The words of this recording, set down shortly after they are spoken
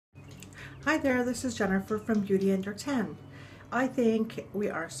Hi there, this is Jennifer from Beauty Under 10. I think we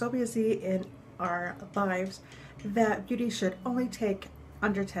are so busy in our lives that beauty should only take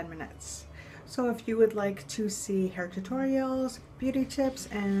under 10 minutes. So if you would like to see hair tutorials, beauty tips,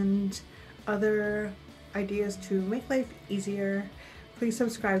 and other ideas to make life easier, please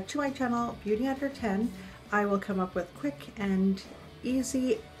subscribe to my channel, Beauty Under 10. I will come up with quick and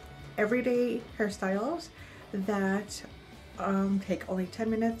easy everyday hairstyles that take only 10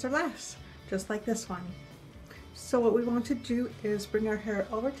 minutes or less, just like this one. So what we want to do is bring our hair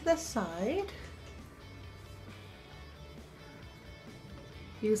over to the side,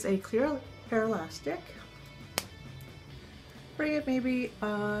 use a clear hair elastic, bring it maybe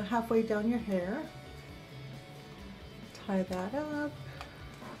halfway down your hair, tie that up,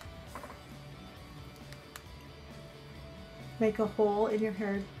 make a hole in your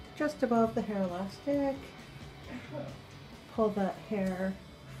hair just above the hair elastic, pull that hair,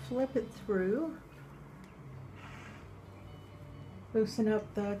 flip it through, loosen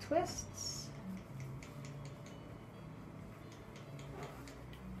up the twists,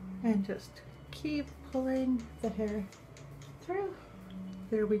 and just keep pulling the hair through.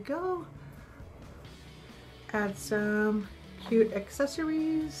 There we go. Add some cute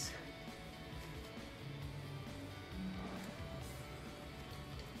accessories.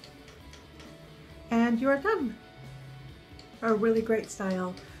 And you are done. A really great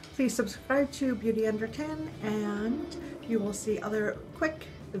style. Please subscribe to Beauty Under 10 and you will see other quick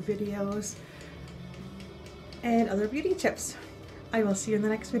videos and other beauty tips. I will see you in the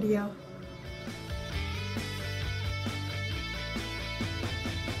next video.